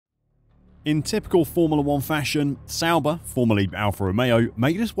In typical Formula 1 fashion, Sauber, formerly Alfa Romeo,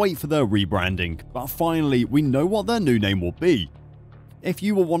 made us wait for their rebranding, but finally we know what their new name will be. If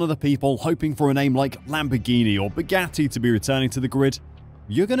you were one of the people hoping for a name like Lamborghini or Bugatti to be returning to the grid,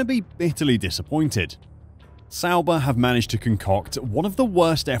 you're going to be bitterly disappointed. Sauber have managed to concoct one of the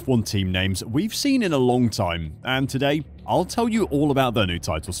worst F1 team names we've seen in a long time, and today I'll tell you all about their new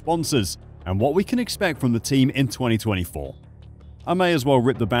title sponsors and what we can expect from the team in 2024. I may as well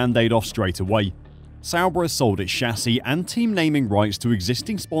rip the band-aid off straight away. Sauber has sold its chassis and team naming rights to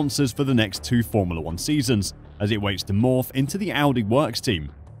existing sponsors for the next 2 Formula 1 seasons, as it waits to morph into the Audi Works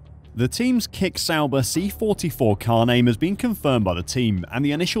team. The team's Kick Sauber C44 car name has been confirmed by the team, and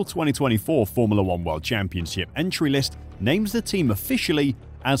the initial 2024 Formula 1 World Championship entry list names the team officially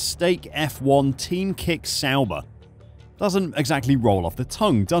as Stake F1 Team Kick Sauber. Doesn't exactly roll off the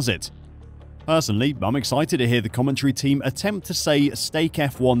tongue, does it? Personally, I'm excited to hear the commentary team attempt to say Stake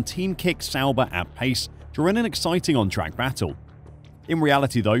F1 Team Kick Sauber at pace during an exciting on-track battle. In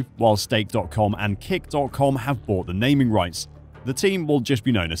reality though, while Stake.com and Kick.com have bought the naming rights, the team will just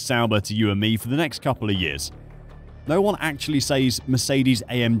be known as Sauber to you and me for the next couple of years. No one actually says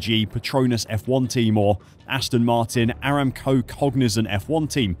Mercedes-AMG Petronas F1 team or Aston Martin Aramco Cognizant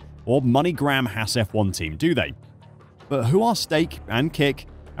F1 team or MoneyGram Haas F1 team, do they? But who are Stake and Kick,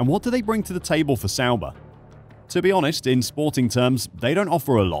 and what do they bring to the table for Sauber? To be honest, in sporting terms, they don't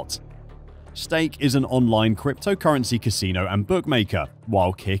offer a lot. Stake is an online cryptocurrency casino and bookmaker,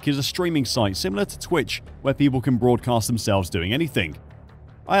 while Kick is a streaming site similar to Twitch where people can broadcast themselves doing anything.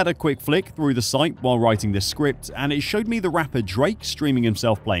 I had a quick flick through the site while writing this script, and it showed me the rapper Drake streaming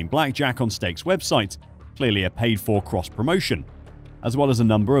himself playing blackjack on Stake's website, clearly a paid-for cross-promotion, as well as a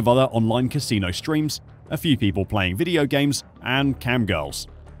number of other online casino streams, a few people playing video games, and cam girls.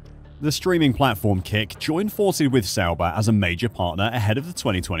 The streaming platform Kick joined forces with Sauber as a major partner ahead of the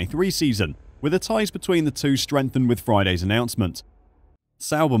 2023 season, with the ties between the two strengthened with Friday's announcement.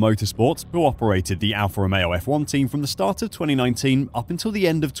 Sauber Motorsport, who operated the Alfa Romeo F1 team from the start of 2019 up until the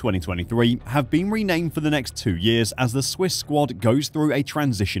end of 2023, have been renamed for the next 2 years as the Swiss squad goes through a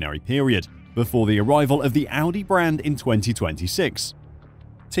transitionary period, before the arrival of the Audi brand in 2026.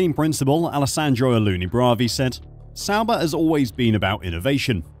 Team principal Alessandro Aluni-Bravi said, "Sauber has always been about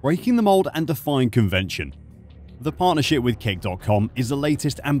innovation, breaking the mold and defying convention. The partnership with Kick.com is the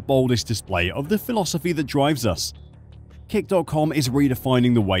latest and boldest display of the philosophy that drives us. Kick.com is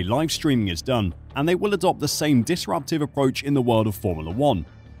redefining the way live streaming is done, and they will adopt the same disruptive approach in the world of Formula 1.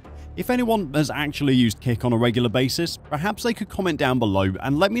 If anyone has actually used Kick on a regular basis, perhaps they could comment down below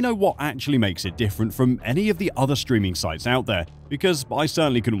and let me know what actually makes it different from any of the other streaming sites out there, because I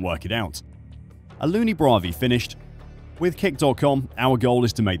certainly couldn't work it out." Aluni-Bravi finished, "With Kick.com, our goal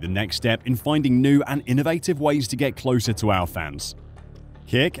is to make the next step in finding new and innovative ways to get closer to our fans."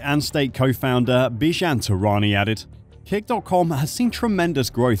 Kick and Stake co-founder Bijan Tourani added, "Kick.com has seen tremendous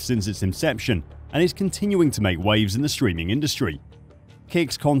growth since its inception and is continuing to make waves in the streaming industry.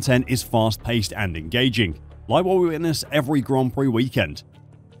 Kick's content is fast-paced and engaging, like what we witness every Grand Prix weekend.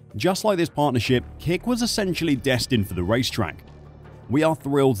 Just like this partnership, Kick was essentially destined for the racetrack. We are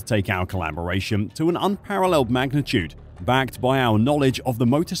thrilled to take our collaboration to an unparalleled magnitude, backed by our knowledge of the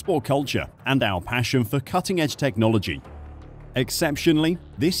motorsport culture and our passion for cutting-edge technology. Exceptionally,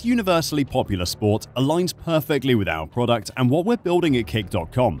 this universally popular sport aligns perfectly with our product and what we're building at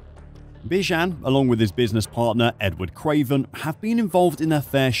Kick.com. Bijan, along with his business partner Edward Craven, have been involved in their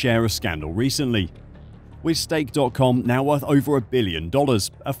fair share of scandal recently. With Stake.com now worth over $1 billion,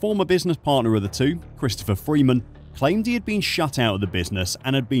 a former business partner of the two, Christopher Freeman, claimed he had been shut out of the business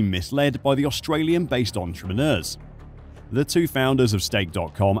and had been misled by the Australian-based entrepreneurs. The two founders of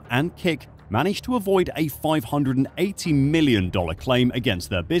Stake.com and Kick managed to avoid a $580 million claim against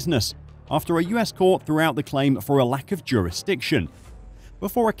their business after a US court threw out the claim for a lack of jurisdiction.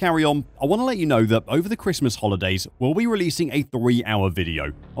 Before I carry on, I want to let you know that over the Christmas holidays, we'll be releasing a 3-hour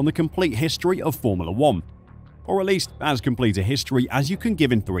video on the complete history of Formula 1, or at least as complete a history as you can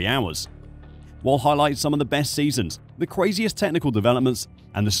give in 3 hours. We'll highlight some of the best seasons, the craziest technical developments,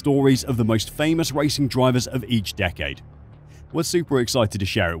 and the stories of the most famous racing drivers of each decade. We're super excited to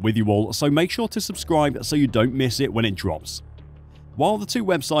share it with you all, so make sure to subscribe so you don't miss it when it drops. While the two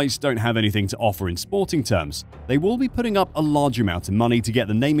websites don't have anything to offer in sporting terms, they will be putting up a large amount of money to get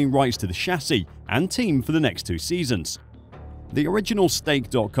the naming rights to the chassis and team for the next 2 seasons. The original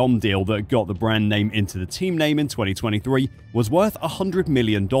Stake.com deal that got the brand name into the team name in 2023 was worth $100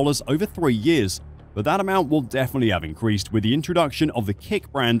 million over 3 years, but that amount will definitely have increased with the introduction of the Kick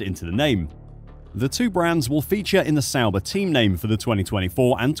brand into the name. The two brands will feature in the Sauber team name for the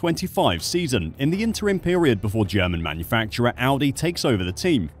 2024 and 25 season in the interim period before German manufacturer Audi takes over the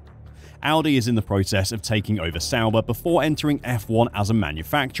team. Audi is in the process of taking over Sauber before entering F1 as a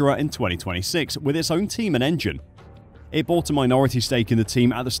manufacturer in 2026 with its own team and engine. It bought a minority stake in the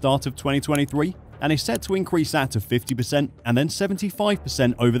team at the start of 2023 and is set to increase that to 50% and then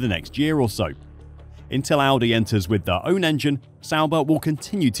 75% over the next year or so. Until Audi enters with their own engine, Sauber will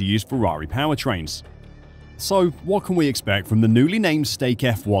continue to use Ferrari powertrains. So, what can we expect from the newly named Stake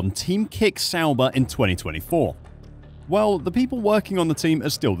F1 Team Kick Sauber in 2024? Well, the people working on the team are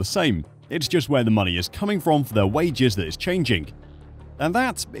still the same. It's just where the money is coming from for their wages that is changing. And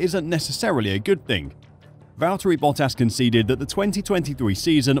that isn't necessarily a good thing. Valtteri Bottas conceded that the 2023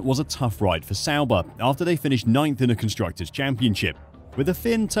 season was a tough ride for Sauber after they finished 9th in a Constructors' Championship, with the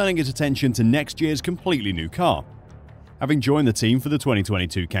Finn turning his attention to next year's completely new car. Having joined the team for the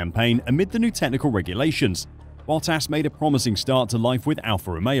 2022 campaign amid the new technical regulations, Bottas made a promising start to life with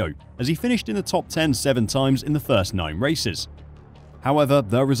Alfa Romeo, as he finished in the top 10 7 times in the first 9 races. However,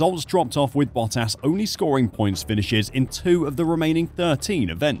 the results dropped off with Bottas only scoring points finishes in 2 of the remaining 13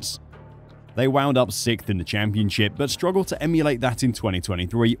 events. They wound up 6th in the championship but struggled to emulate that in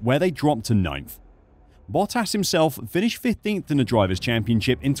 2023 where they dropped to 9th. Bottas himself finished 15th in the Drivers'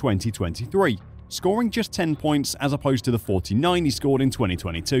 Championship in 2023, scoring just 10 points as opposed to the 49 he scored in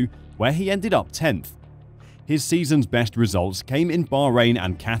 2022 where he ended up 10th. His season's best results came in Bahrain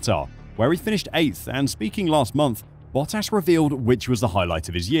and Qatar, where he finished 8th, and speaking last month, Bottas revealed which was the highlight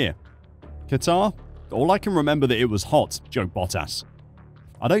of his year. Qatar? All I can remember that it was hot, joked Bottas.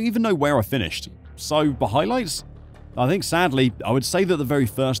 I don't even know where I finished. So, the highlights? I think sadly, I would say that the very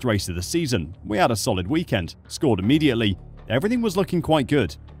first race of the season, we had a solid weekend, scored immediately, everything was looking quite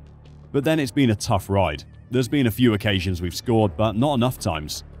good. But then it's been a tough ride. There's been a few occasions we've scored, but not enough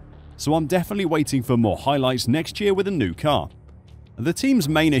times. So I'm definitely waiting for more highlights next year with a new car. The team's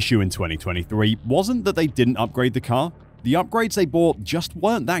main issue in 2023 wasn't that they didn't upgrade the car, the upgrades they bought just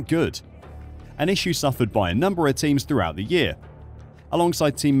weren't that good. An issue suffered by a number of teams throughout the year.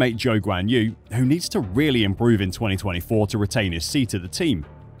 Alongside teammate Zhou Guanyu, who needs to really improve in 2024 to retain his seat at the team,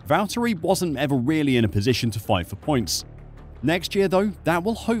 Valtteri wasn't ever really in a position to fight for points. Next year though, that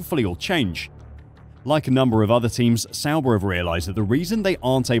will hopefully all change. Like a number of other teams, Sauber have realized that the reason they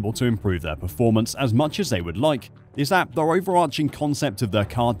aren't able to improve their performance as much as they would like is that their overarching concept of their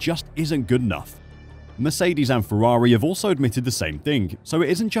car just isn't good enough. Mercedes and Ferrari have also admitted the same thing, so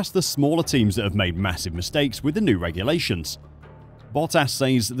it isn't just the smaller teams that have made massive mistakes with the new regulations. Bottas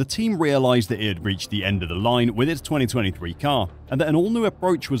says the team realized that it had reached the end of the line with its 2023 car, and that an all-new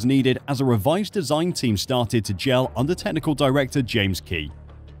approach was needed as a revised design team started to gel under technical director James Key.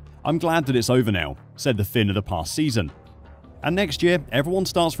 "I'm glad that it's over now," said the Finn of the past season. "And next year, everyone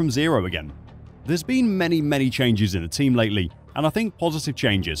starts from zero again." There's been many changes in the team lately, and I think positive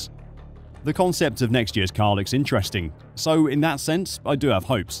changes. The concept of next year's car looks interesting, so in that sense, I do have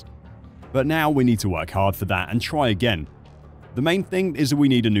hopes. But now we need to work hard for that and try again. The main thing is that we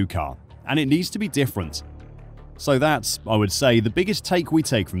need a new car, and it needs to be different. So that's, I would say, the biggest take we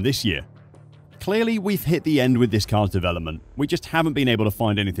take from this year. Clearly, we've hit the end with this car's development, we just haven't been able to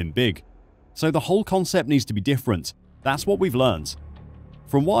find anything big. So the whole concept needs to be different, that's what we've learned.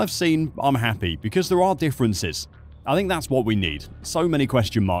 From what I've seen, I'm happy, because there are differences. I think that's what we need, so many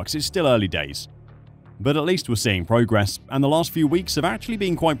question marks, it's still early days. But at least we're seeing progress, and the last few weeks have actually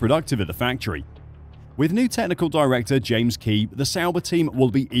been quite productive at the factory. With new technical director James Key, the Sauber team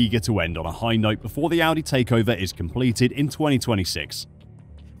will be eager to end on a high note before the Audi takeover is completed in 2026.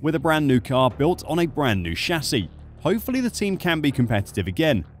 With a brand new car built on a brand new chassis, hopefully the team can be competitive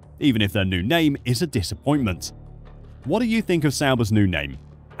again, even if their new name is a disappointment. What do you think of Sauber's new name?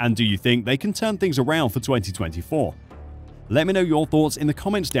 And do you think they can turn things around for 2024? Let me know your thoughts in the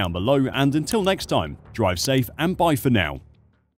comments down below, and until next time, drive safe and bye for now.